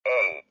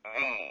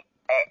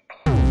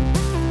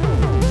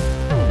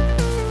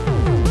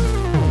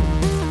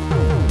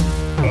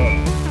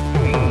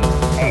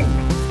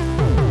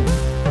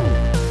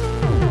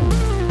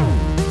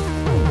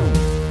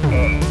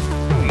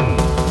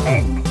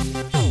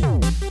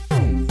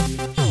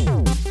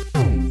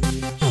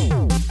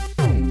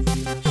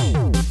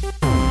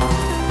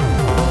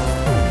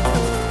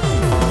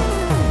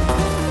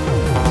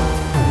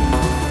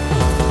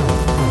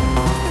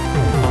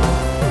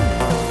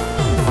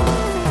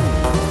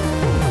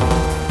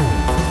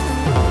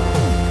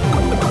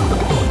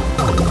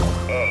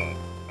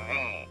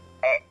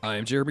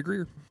I'm Jeremy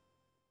Greer.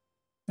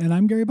 And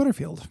I'm Gary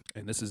Butterfield.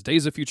 And this is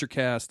Days of Future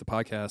Cast, the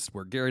podcast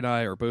where Gary and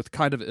I are both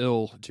kind of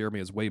ill.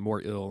 Jeremy is way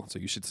more ill, so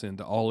you should send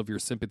all of your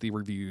sympathy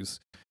reviews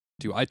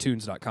to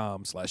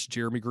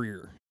itunes.com/Jeremy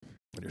Greer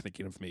when you're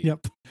thinking of me.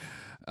 Yep.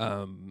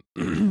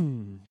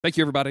 Thank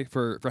you, everybody,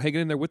 for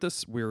hanging in there with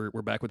us. We're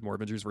back with more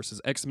Avengers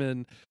versus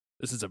X-Men.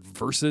 This is a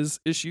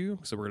versus issue,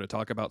 so we're going to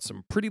talk about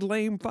some pretty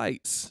lame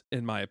fights,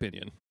 in my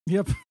opinion.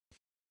 Yep.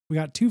 We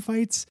got two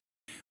fights.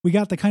 We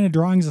got the kind of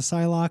drawings of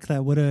Psylocke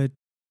that would have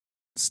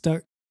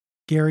stuck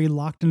Gary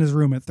locked in his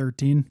room at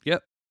 13.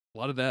 Yep. A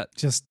lot of that.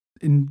 Just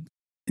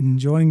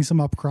enjoying some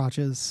up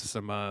crotches.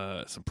 Some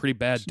pretty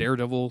bad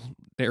Daredevil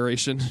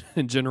narration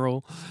in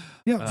general.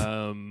 Yep.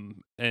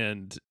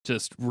 And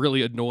just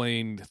really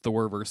annoying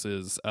Thor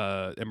versus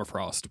Emma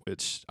Frost,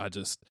 which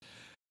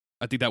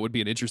I think that would be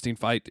an interesting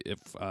fight if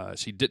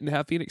she didn't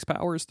have Phoenix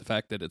powers. The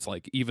fact that it's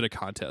like even a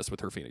contest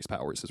with her Phoenix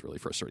powers is really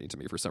frustrating to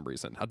me for some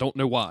reason. I don't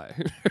know why.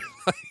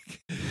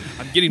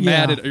 I'm getting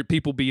mad at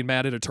people being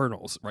mad at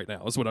Eternals right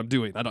now is what I'm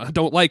doing. I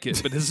don't like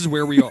it, but this is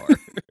where we are.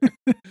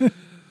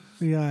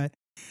 Yeah.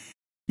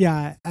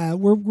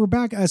 We're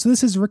back. So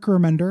this is Rick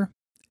Remender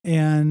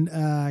and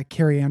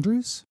Carrie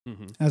Andrews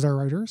as our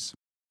writers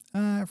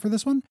for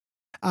this one.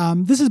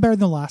 This is better than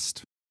the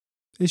last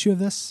issue of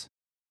this.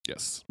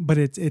 Yes, but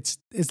it's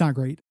not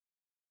great.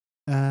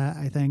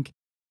 I think.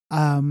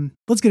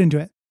 Let's get into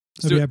it.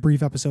 It'll be a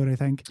brief episode, I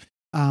think.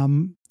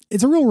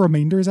 It's a real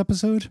Remainders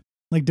episode.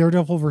 Like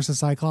Daredevil versus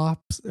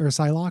Cyclops or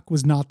Psylocke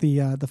was not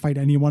the fight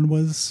anyone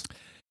was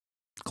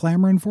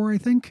clamoring for, I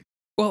think.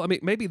 Well, I mean,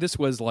 maybe this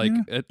was like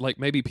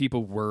maybe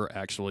people were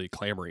actually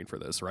clamoring for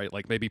this, right?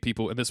 Like maybe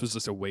people, and this was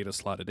just a way to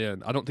slot it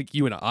in. I don't think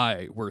you and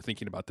I were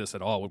thinking about this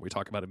at all when we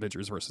talk about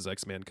Avengers versus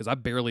X-Men, because I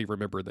barely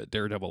remember that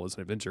Daredevil is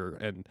an Avenger,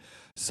 and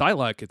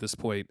Psylocke at this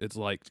point, it's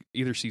like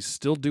either she's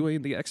still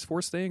doing the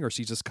X-Force thing or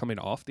she's just coming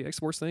off the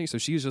X-Force thing. So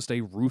she's just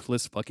a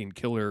ruthless fucking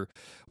killer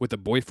with a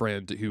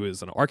boyfriend who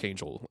is an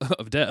archangel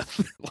of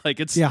death. Like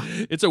it's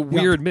a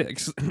weird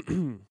mix.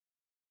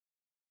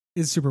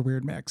 It's a super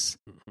weird mix.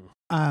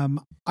 I'm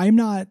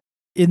not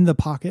in the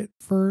pocket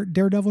for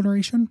Daredevil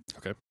narration.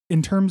 Okay.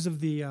 In terms of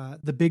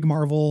the big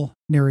Marvel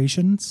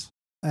narrations,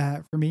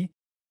 for me,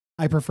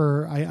 I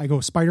prefer I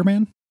go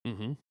Spider-Man,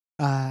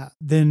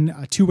 then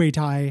a two-way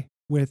tie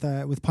with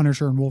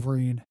Punisher and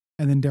Wolverine,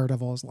 and then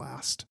Daredevil is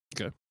last.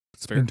 Okay,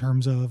 that's fair. In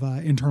terms of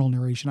internal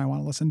narration, I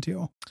want to listen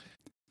to.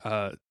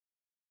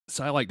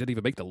 Psylocke didn't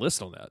even make the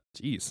list on that.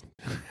 Jeez.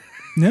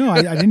 No,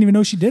 I didn't even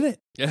know she did it.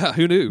 Yeah,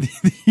 who knew?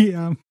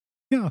 Yeah.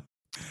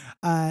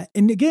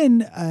 And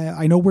again,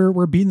 I know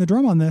we're beating the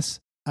drum on this.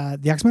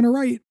 The X-Men are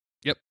right.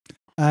 Yep.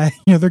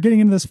 They're getting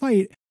into this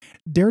fight.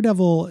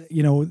 Daredevil,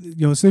 so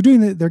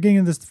they're getting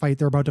into this fight.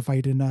 They're about to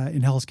fight in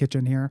Hell's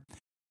Kitchen here.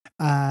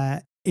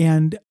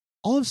 And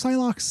all of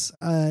Psylocke's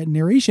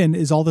narration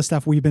is all the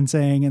stuff we've been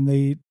saying, and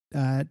they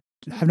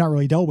have not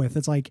really dealt with.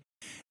 It's like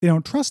they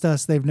don't trust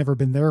us. They've never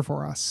been there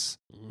for us,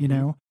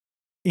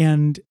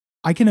 And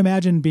I can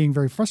imagine being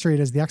very frustrated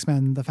as the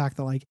X-Men. The fact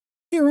that like,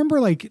 hey,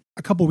 remember like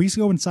a couple weeks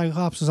ago when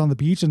Cyclops was on the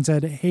beach and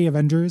said, "Hey,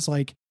 Avengers,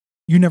 like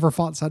you never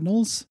fought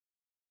Sentinels."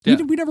 Yeah.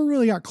 We never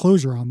really got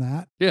closure on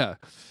that. Yeah.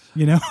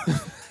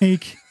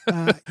 Like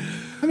I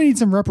need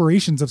some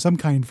reparations of some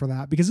kind for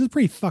that, because it's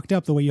pretty fucked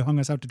up the way you hung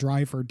us out to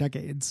dry for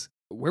decades.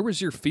 Where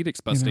was your Phoenix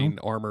busting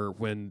armor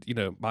when,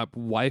 my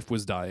wife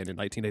was dying in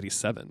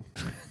 1987?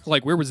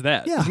 Like, where was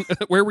that? Yeah.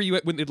 Where were you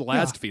at when the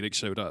last Phoenix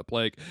showed up?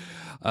 Like,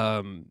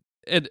 And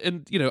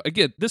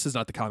again, this is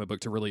not the comic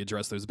book to really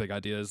address those big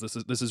ideas.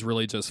 This is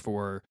really just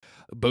for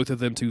both of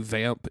them to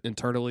vamp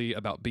internally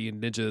about being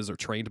ninjas or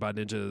trained by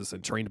ninjas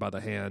and trained by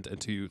the hand,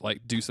 and to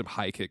like do some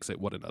high kicks at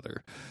one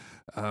another.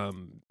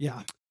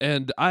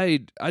 And I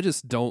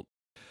just don't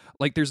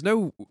like. There's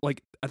no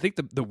like. I think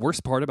the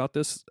worst part about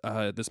this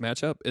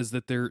matchup is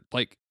that they're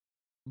like,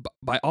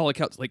 by all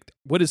accounts, like,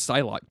 what is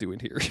Psylocke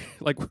doing here?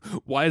 Like,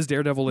 why is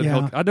Daredevil in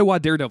Hell? I know why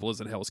Daredevil is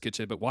in Hell's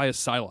Kitchen, but why is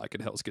Psylocke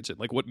in Hell's Kitchen?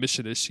 Like, what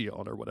mission is she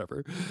on or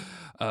whatever?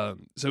 So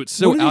it's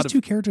so what do out these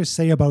two characters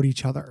say about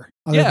each other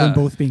other than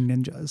both being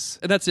ninjas?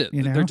 And that's it.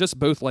 They're just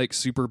both like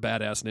super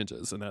badass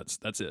ninjas, and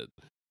that's it.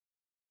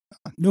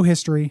 No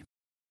history,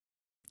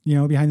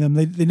 behind them.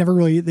 They don't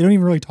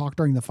even really talk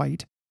during the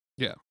fight.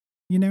 Yeah.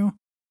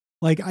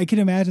 Like I can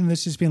imagine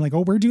this just being like,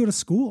 oh, where'd you go to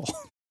school?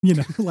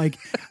 Like,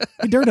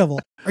 hey, Daredevil,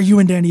 are you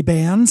into any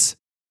bands?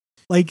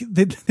 Like,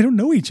 they don't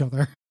know each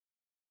other.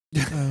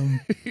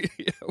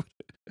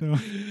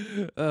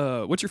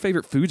 What's your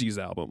favorite Fugees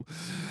album?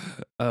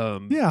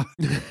 Yeah.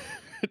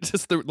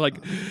 Just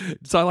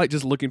Psylocke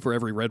just looking for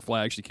every red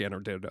flag she can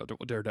on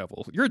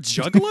Daredevil. You're a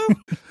juggalo?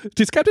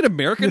 Does Captain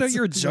America know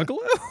you're a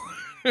juggalo?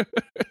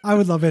 I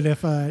would love it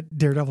if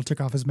Daredevil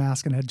took off his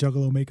mask and had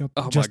Juggalo makeup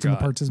just in the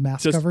parts his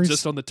mask covers.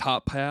 Just on the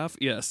top half?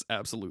 Yes,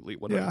 absolutely.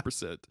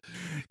 100%.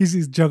 Yeah.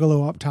 He's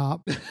Juggalo up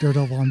top,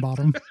 Daredevil on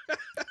bottom.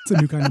 It's a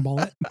new kind of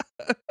mullet.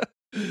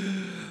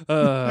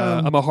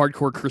 I'm a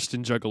hardcore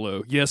Christian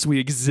juggalo. Yes, we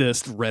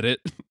exist, Reddit.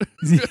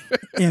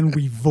 And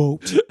we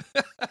vote.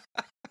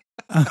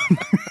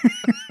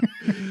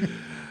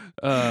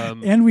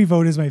 And we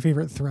vote is my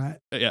favorite threat.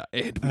 Yeah,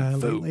 and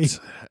we lately. vote.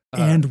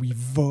 And we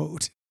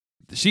vote.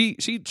 She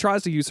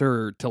tries to use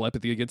her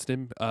telepathy against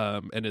him,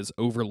 and is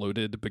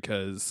overloaded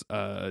because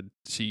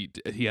he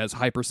has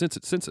hyper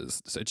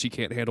senses, and she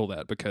can't handle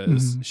that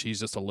because she's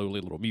just a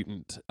lowly little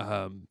mutant.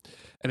 And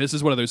this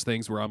is one of those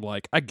things where I'm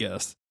like, I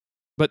guess,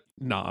 but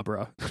nah,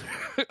 bro.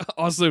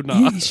 Also,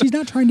 nah. She's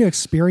not trying to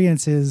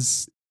experience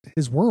his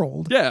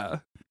world. Yeah,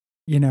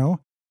 you know,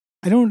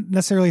 I don't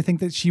necessarily think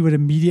that she would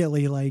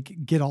immediately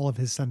like get all of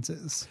his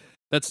senses.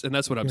 That's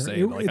what I'm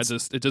saying. Like,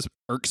 it just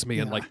irks me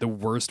in like the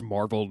worst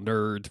Marvel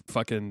nerd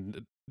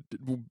fucking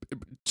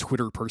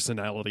Twitter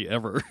personality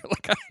ever.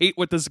 Like, I hate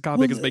what this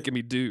comic is making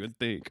me do and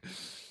think.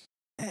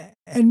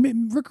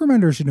 And Rick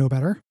Remender should know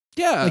better.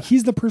 Yeah, like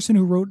he's the person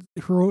who wrote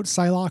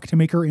Psylocke to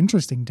make her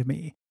interesting to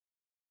me.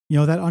 You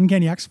know, that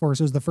Uncanny X-Force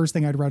was the first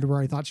thing I'd read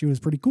where I thought she was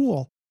pretty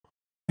cool,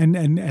 and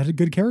had a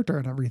good character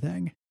and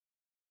everything.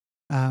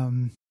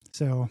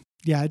 So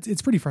yeah,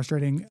 it's pretty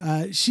frustrating.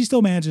 She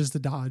still manages to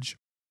dodge,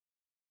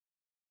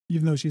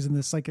 even though she's in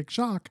this psychic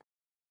shock,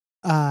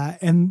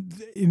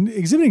 and in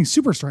exhibiting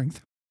super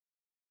strength,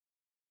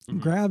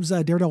 grabs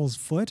Daredevil's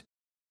foot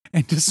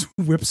and just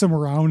whips him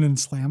around and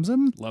slams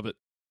him. Love it.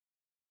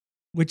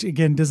 Which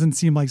again doesn't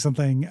seem like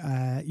something,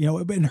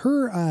 and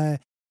her,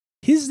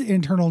 his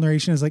internal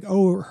narration is like,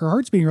 oh, her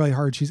heart's beating really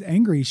hard. She's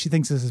angry. She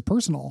thinks this is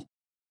personal.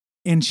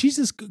 And she's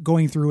just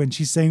going through and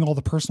she's saying all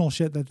the personal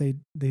shit that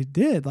they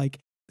did. Like,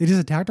 they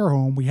just attacked our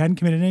home. We hadn't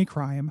committed any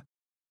crime.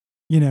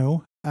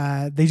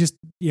 They just,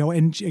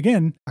 and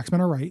again,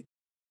 X-Men are right.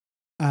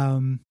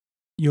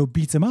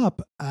 Beats him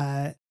up.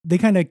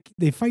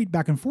 They fight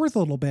back and forth a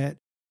little bit.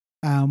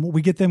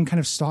 We get them kind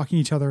of stalking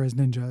each other as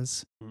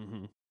ninjas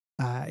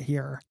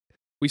here.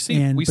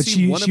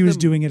 She was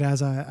doing it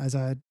as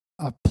a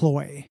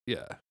ploy.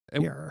 Yeah.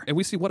 And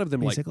we see one of them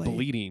basically like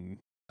bleeding.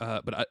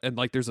 But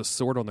there's a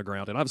sword on the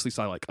ground, and obviously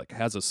Psylocke like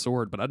has a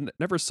sword, but I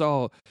never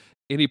saw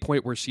any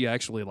point where she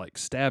actually like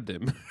stabbed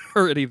him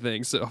or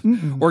anything. So,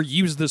 or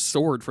used the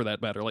sword for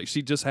that matter. Like,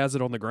 she just has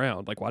it on the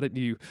ground. Like, why weren't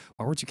you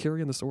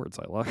carrying the sword,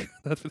 Psylocke?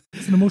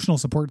 It's an emotional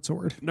support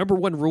sword. Number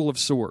one rule of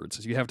swords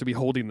is you have to be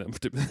holding them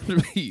to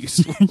be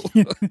useful.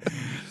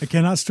 I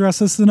cannot stress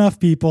this enough,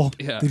 people.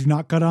 Yeah. They do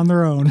not cut on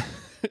their own.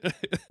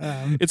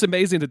 It's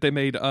amazing that they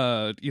made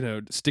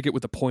stick it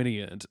with the pointy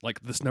end,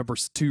 like this number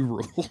 2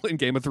 rule in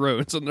Game of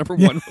Thrones. So number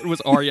 1 was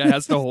Arya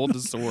has to hold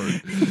the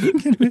sword.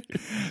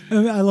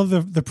 I love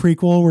the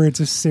prequel where it's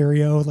a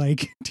Serio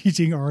like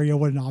teaching Arya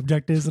what an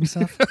object is and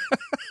stuff.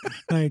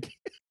 Like,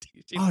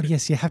 oh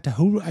yes, you have to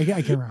hold. I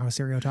can't remember how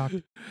Serio talked.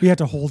 You have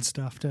to hold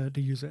stuff to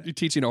use it. You're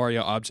teaching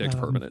Arya object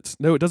permanence.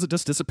 No, it doesn't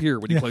just disappear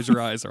when you close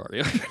your eyes,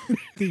 Arya.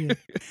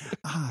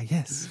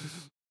 Yes.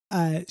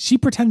 She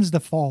pretends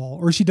to fall,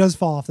 or she does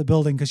fall off the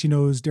building because she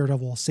knows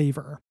Daredevil will save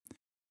her.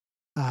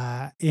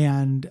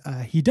 And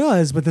he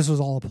does, but this was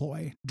all a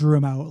ploy. Drew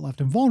him out,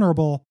 left him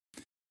vulnerable.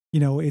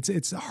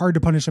 It's hard to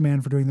punish a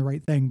man for doing the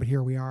right thing, but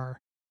here we are,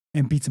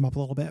 and beats him up a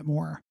little bit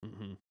more.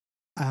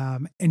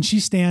 And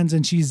she stands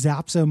and she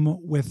zaps him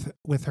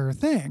with her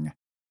thing,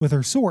 with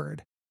her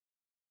sword.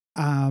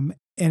 And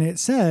it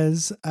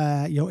says,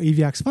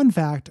 AVX fun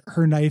fact,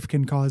 her knife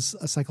can cause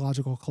a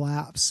psychological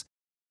collapse.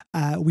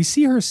 We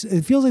see her,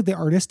 it feels like the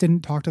artist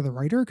didn't talk to the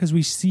writer because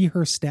we see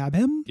her stab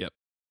him. Yep.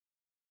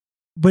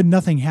 But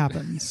nothing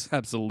happens.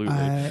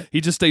 Absolutely. He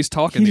just stays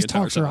talking. He just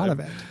talks her out of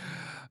it.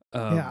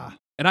 Yeah.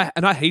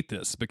 And I hate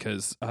this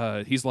because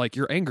he's like,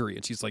 you're angry.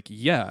 And she's like,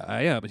 yeah,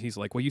 I am. And he's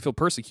like, well, you feel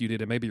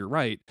persecuted and maybe you're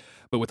right.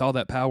 But with all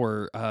that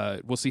power,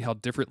 we'll see how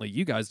differently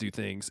you guys do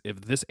things.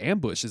 If this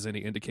ambush is any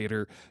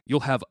indicator,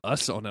 you'll have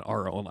us on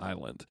our own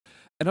island.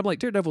 And I'm like,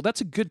 Daredevil, that's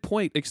a good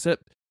point,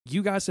 except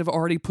you guys have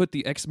already put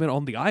the X-Men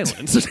on the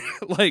island.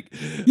 Like,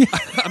 yeah.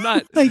 I'm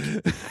not like,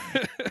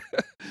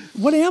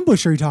 what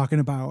ambush are you talking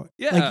about?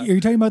 Yeah. Like, are you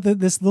talking about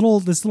this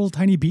little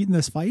tiny beat in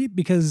this fight?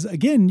 Because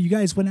again, you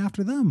guys went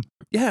after them.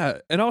 Yeah.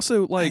 And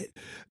also like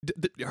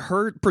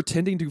her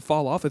pretending to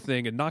fall off a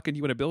thing and knocking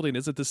you in a building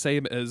isn't the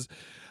same as,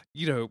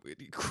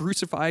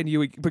 crucifying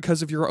you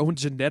because of your own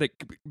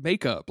genetic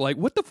makeup. Like,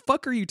 what the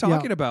fuck are you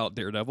talking about,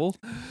 Daredevil?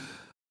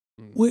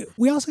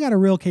 We also got a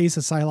real case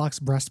of Psylocke's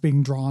breast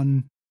being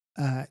drawn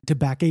to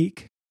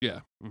backache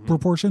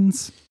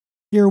proportions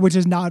here, which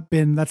has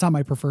that's not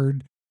my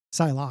preferred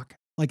Psylocke.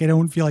 Like, I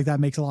don't feel like that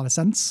makes a lot of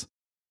sense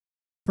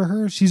for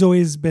her. She's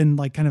always been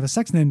like kind of a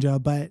sex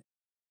ninja, but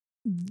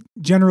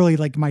generally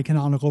like my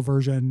canonical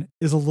version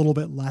is a little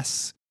bit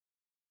less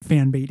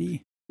fan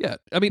baity. Yeah,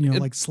 I mean,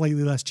 like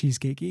slightly less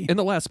cheesecakey. In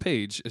the last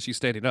page, as she's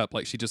standing up,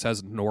 like she just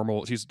has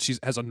normal. She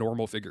has a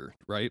normal figure,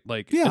 right?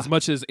 Like as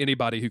much as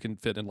anybody who can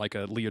fit in like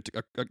a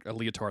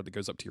leotard that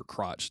goes up to your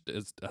crotch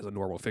has a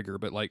normal figure,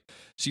 but like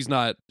she's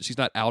not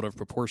out of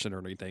proportion or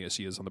anything as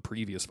she is on the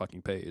previous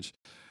fucking page.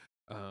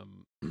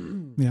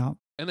 Yeah,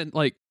 and then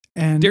like,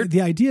 and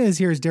the idea is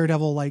here is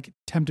Daredevil like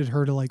tempted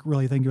her to like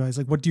really think about it. It's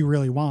like, what do you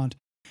really want?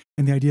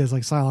 And the idea is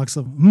like Psylocke's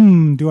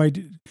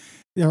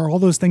are all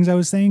those things I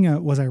was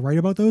saying, was I right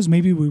about those?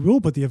 Maybe we will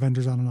put the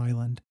Avengers on an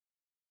island.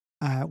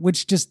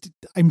 which just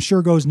I'm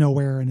sure goes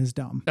nowhere and is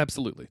dumb.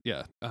 Absolutely,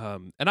 yeah.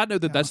 And I know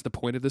that that's the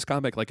point of this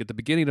comic. Like at the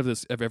beginning of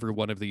every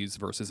one of these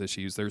versus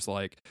issues, there's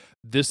like,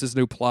 this is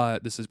no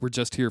plot. We're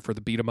just here for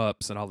the beat 'em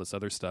ups and all this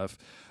other stuff.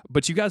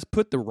 But you guys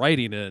put the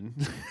writing in,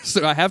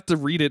 so I have to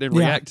read it and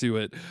react to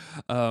it.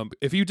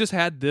 If you just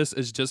had this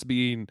as just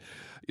being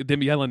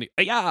them yelling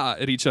 "yeah"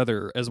 at each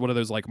other as one of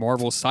those like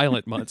Marvel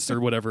silent months or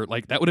whatever,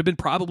 like that would have been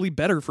probably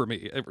better for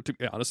me, to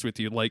be honest with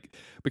you. Like,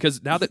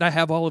 because now that I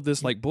have all of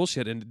this like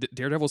bullshit, and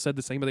Daredevil said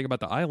the same thing about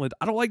the Island,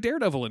 I don't like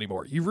Daredevil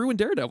anymore. You ruined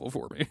Daredevil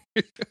for me.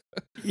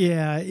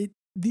 Yeah,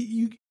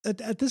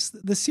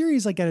 the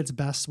series, like at its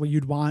best, what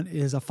you'd want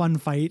is a fun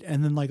fight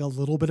and then like a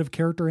little bit of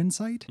character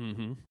insight.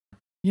 Mm-hmm.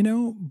 You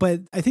know,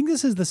 but I think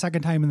this is the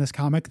second time in this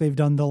comic they've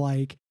done the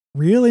like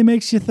really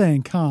makes you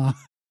think, huh,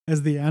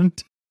 as the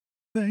end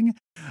thing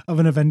of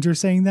an Avenger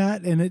saying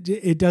that, and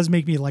it does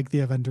make me like the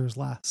Avengers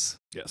less.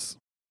 Yes.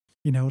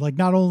 You know, like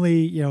not only,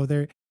 you know,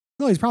 there's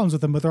all these problems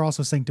with them, but they're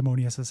also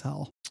sanctimonious as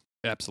hell.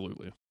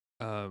 Absolutely.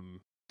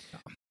 And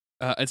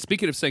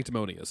speaking of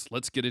sanctimonious,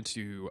 let's get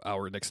into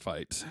our next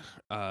fight,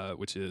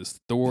 which is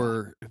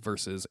Thor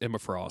versus Emma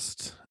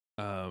Frost.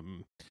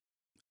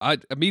 I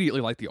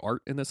immediately like the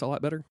art in this a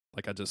lot better.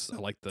 Like I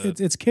like the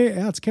it's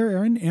Kara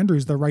Aaron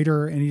Andrews, the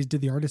writer, and he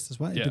did the artist as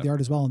well. Yeah. Did the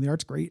art as well, and the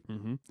art's great.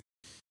 Mm-hmm.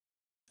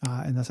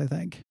 In this, I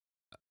think.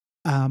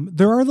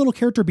 There are little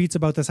character beats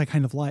about this I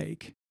kind of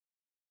like.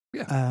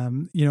 Yeah.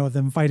 You know,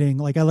 them fighting.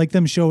 Like I like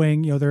them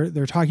showing, you know,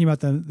 they're talking about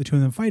the two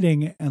of them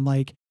fighting, and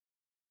like,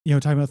 you know,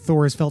 talking about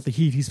Thor has felt the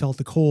heat, he's felt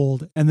the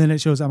cold, and then it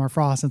shows Emma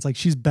Frost, and it's like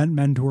she's bent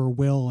men to her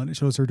will, and it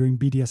shows her doing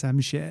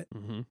BDSM shit.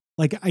 Mm-hmm.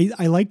 Like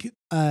I like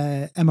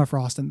Emma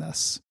Frost in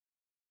this.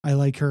 I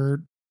like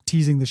her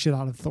teasing the shit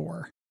out of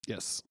Thor.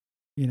 Yes.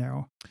 You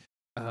know.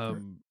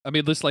 I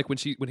mean, just like when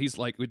he's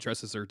like,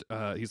 addresses her,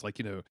 he's like,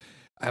 you know,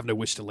 I have no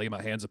wish to lay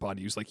my hands upon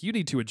you. He's like, you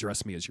need to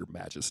address me as your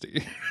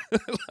majesty.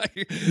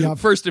 Like,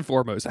 first and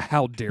foremost,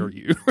 how dare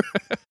you?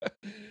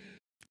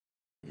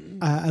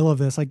 I love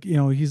this. Like, you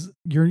know, he's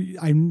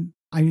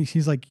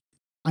like,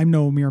 I'm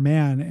no mere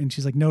man. And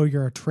she's like, no,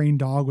 you're a trained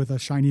dog with a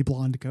shiny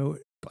blonde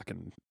coat.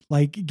 Fucking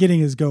like getting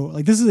his goat.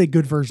 Like this is a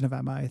good version of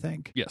Emma, I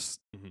think. Yes.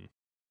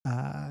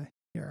 Mm-hmm.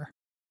 Here.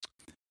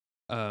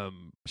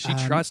 She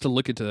tries to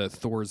look into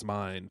Thor's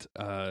mind,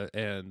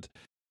 and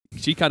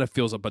she kind of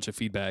feels a bunch of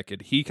feedback,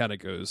 and he kind of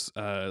goes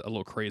a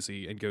little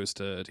crazy and goes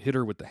to hit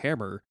her with the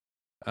hammer,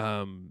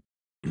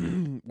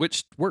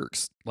 which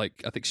works.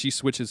 Like I think she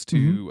switches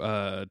to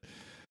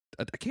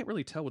I can't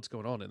really tell what's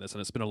going on in this,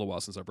 and it's been a little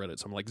while since I've read it,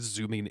 so I'm like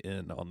zooming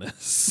in on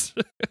this.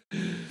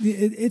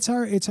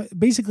 it's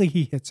basically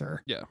he hits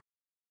her. Yeah,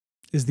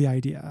 is the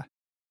idea.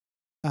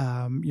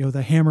 You know,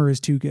 the hammer is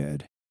too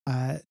good.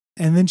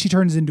 And then she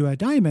turns into a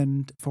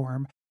diamond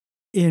form.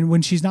 And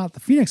when she's not the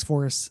Phoenix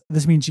Force,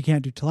 this means she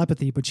can't do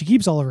telepathy, but she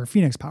keeps all of her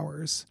Phoenix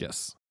powers.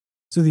 Yes.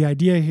 So the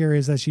idea here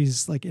is that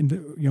she's like,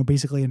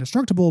 basically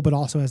indestructible, but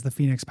also has the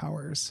Phoenix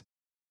powers.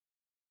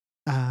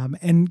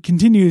 And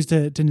continues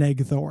to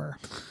neg Thor.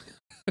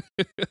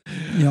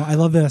 You know, I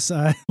love this.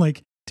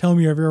 Like, tell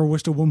me, have you ever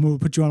wished a woman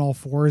would put you on all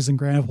fours and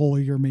grab hold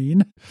of your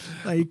mane?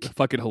 Like,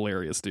 fucking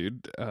hilarious,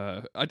 dude.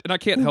 I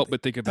can't help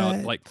but think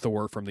about like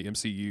Thor from the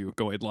MCU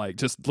going like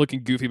just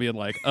looking goofy, being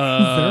like,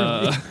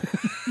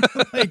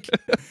 like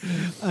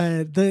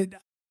the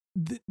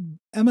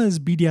Emma's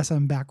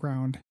BDSM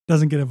background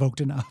doesn't get evoked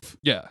enough.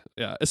 Yeah,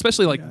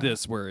 especially like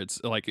this, where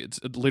it's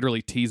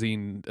literally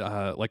teasing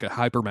like a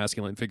hyper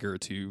masculine figure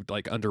to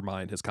like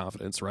undermine his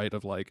confidence, right?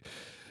 Of like,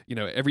 you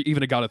know,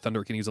 even a God of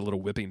Thunder can use a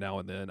little whipping now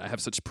and then. I have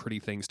such pretty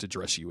things to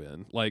dress you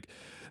in. Like,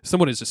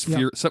 someone is just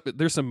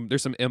there's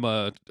some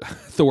Emma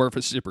Thor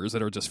shippers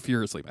that are just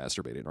furiously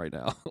masturbating right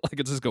now. Like,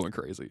 it's just going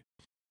crazy.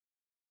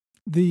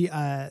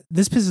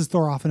 This pisses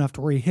Thor off enough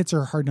to where he hits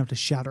her hard enough to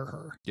shatter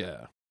her.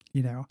 Yeah,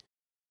 you know.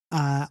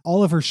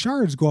 All of her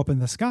shards go up in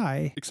the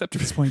sky, except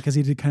at this point because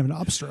he did kind of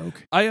an upstroke.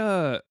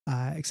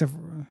 Except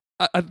for.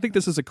 I think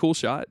this is a cool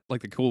shot,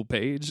 like the cool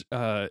page.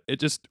 It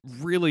just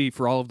really,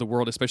 for all of the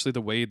world, especially the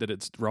way that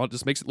it's drawn,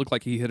 just makes it look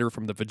like he hit her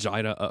from the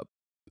vagina up.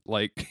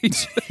 Like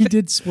he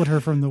did split her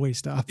from the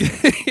waist up.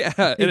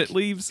 Yeah, and it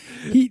leaves.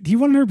 He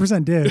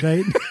 100% did,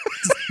 right?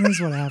 That's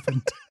what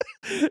happened.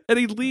 And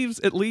it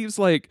leaves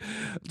like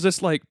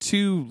just like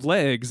two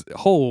legs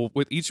whole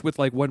with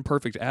like one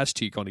perfect ass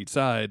cheek on each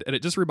side, and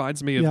it just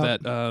reminds me of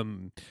that.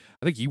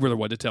 I think you were the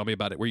one to tell me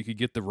about it, where you could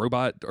get the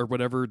robot or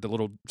whatever, the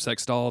little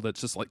sex doll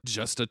that's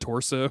just a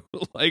torso.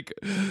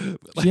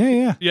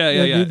 Yeah.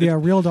 The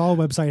Real Doll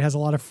website has a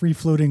lot of free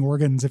floating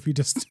organs. If you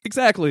just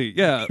exactly,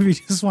 yeah, if you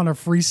just want a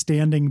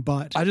freestanding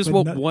butt, I just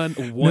want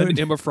one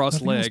Emma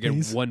Frost leg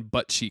and one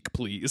butt cheek,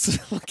 please.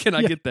 Can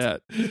I get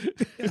that?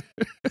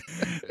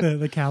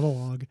 the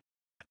catalog.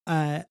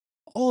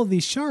 All of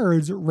these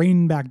shards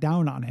rain back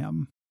down on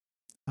him.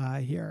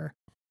 Here,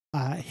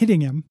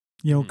 hitting him,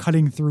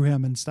 cutting through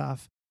him and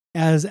stuff.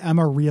 As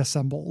Emma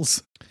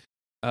reassembles,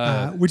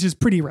 which is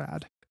pretty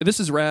rad. This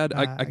is rad.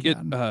 I get.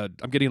 Again.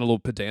 I'm getting a little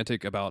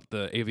pedantic about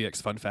the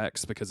AVX fun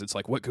facts because it's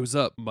like what goes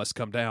up must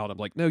come down. I'm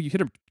like, no, you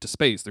hit him to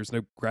space. There's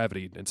no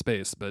gravity in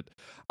space. But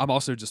I'm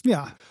also just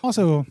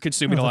Also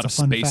consuming a lot of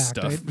fun space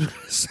fact, stuff. right?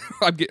 So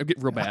I'm getting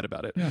real mad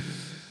about it. Yeah.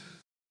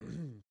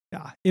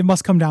 Yeah, it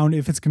must come down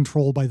if it's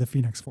controlled by the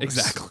Phoenix Force.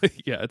 Exactly.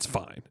 Yeah, it's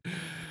fine.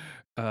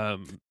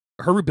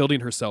 Her rebuilding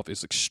herself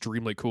is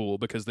extremely cool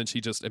because then she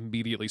just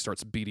immediately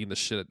starts beating the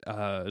shit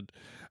out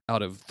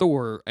of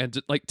Thor and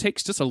like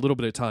takes just a little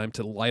bit of time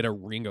to light a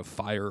ring of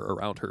fire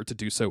around her to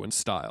do so in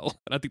style.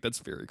 And I think that's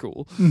very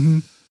cool. Mm-hmm.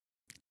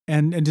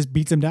 And just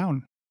beats him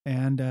down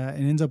and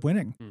ends up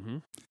winning. Mm-hmm.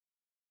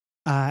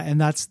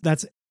 And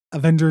that's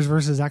Avengers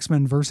versus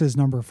X-Men versus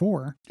number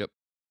 4. Yep.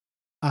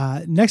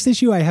 Next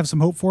issue I have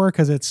some hope for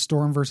because it's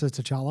Storm versus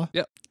T'Challa.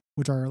 Yep.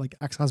 Which are like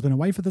ex-husband and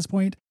wife at this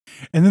point.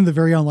 And then the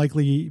very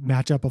unlikely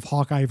matchup of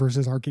Hawkeye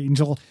versus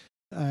Archangel.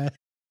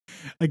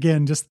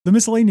 Again, just the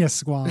miscellaneous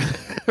squad.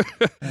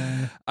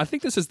 I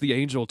think this is the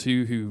Angel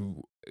too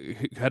who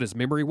had his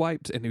memory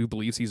wiped and who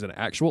believes he's an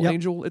actual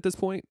angel at this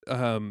point.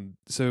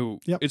 So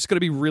it's going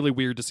to be really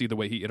weird to see the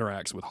way he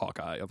interacts with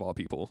Hawkeye of all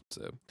people.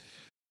 So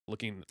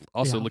looking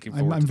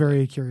forward. I'm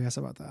very curious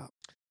about that.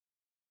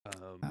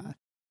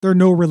 There are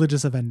no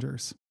religious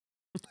Avengers.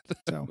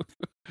 So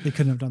they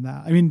couldn't have done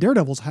that. I mean,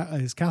 Daredevil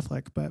is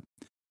Catholic, but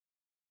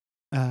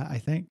I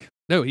think.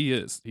 No, he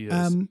is. He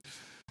is.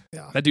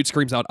 That dude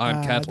screams out,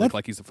 "I'm Catholic,"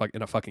 like he's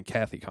in a fucking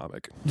Kathy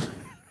comic.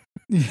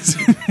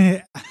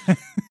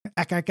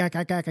 I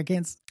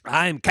can't.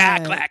 I'm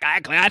Catholic.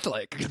 I'm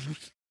Catholic.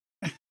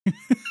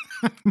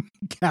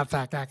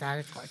 Catholic.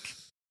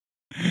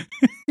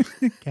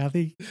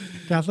 Kathy.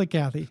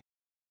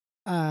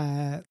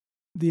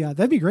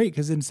 That'd be great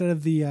because instead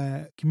of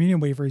the communion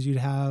wafers, you'd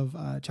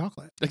have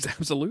chocolate.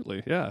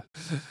 Absolutely, yeah.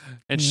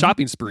 And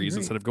shopping sprees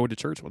instead of going to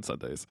church on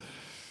Sundays.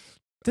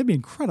 That'd be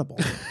incredible.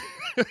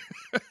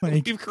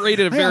 Like, you've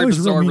created a very I was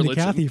bizarre real mean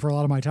religion. to Kathy for a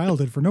lot of my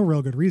childhood for no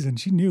real good reason.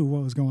 She knew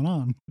what was going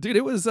on. Dude,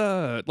 it was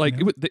I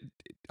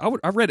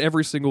read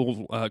every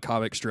single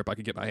comic strip I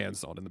could get my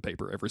hands on in the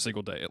paper every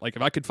single day. Like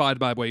if I could find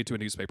my way to a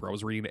newspaper, I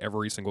was reading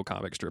every single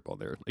comic strip on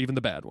there, even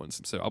the bad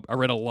ones. So I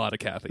read a lot of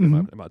Kathy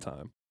in my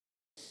time.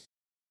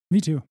 Me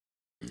too.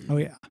 Oh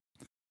yeah,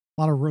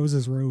 a lot of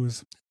Rose's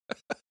Rose.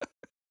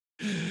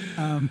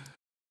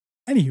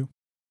 Anywho,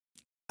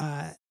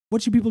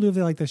 what should people do if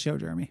they like this show,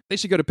 Jeremy? They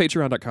should go to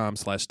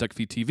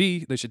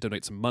patreon.com/DuckFeedTV. They should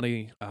donate some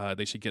money.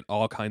 They should get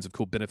all kinds of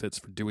cool benefits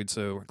for doing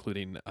so,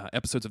 including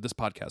episodes of this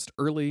podcast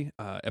early,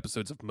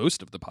 episodes of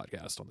most of the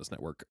podcast on this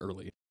network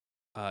early,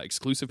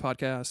 exclusive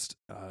podcast.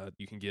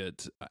 You can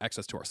get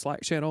access to our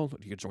Slack channel.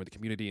 You can join the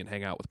community and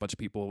hang out with a bunch of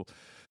people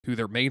who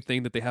their main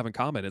thing that they have in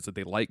common is that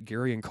they like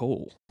Gary and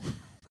Cole.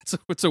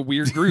 It's a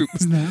weird group.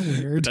 Isn't that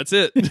weird? That's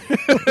it.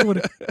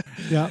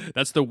 Yeah.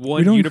 That's the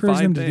one we don't unifying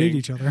encourage them thing. to date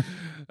each other.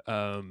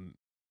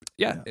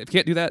 Yeah, if you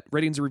can't do that,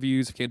 ratings and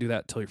reviews. If you can't do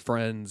that, tell your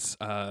friends,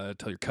 tell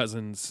your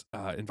cousins,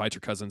 invite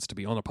your cousins to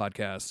be on the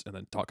podcast, and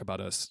then talk about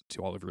us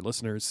to all of your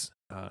listeners.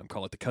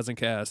 Call it the Cousin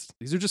Cast.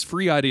 These are just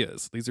free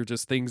ideas. These are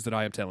just things that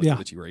I am telling you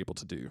that you were able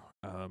to do.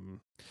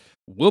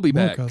 We'll be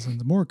back. More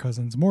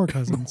cousins. More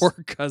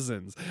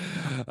cousins,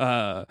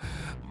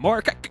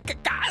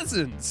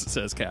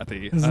 says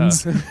Kathy.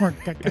 More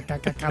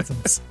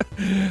cousins.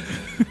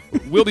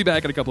 We'll be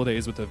back in a couple of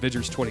days with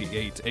Avengers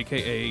 28,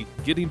 a.k.a.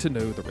 Getting to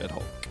Know the Red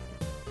Hulk.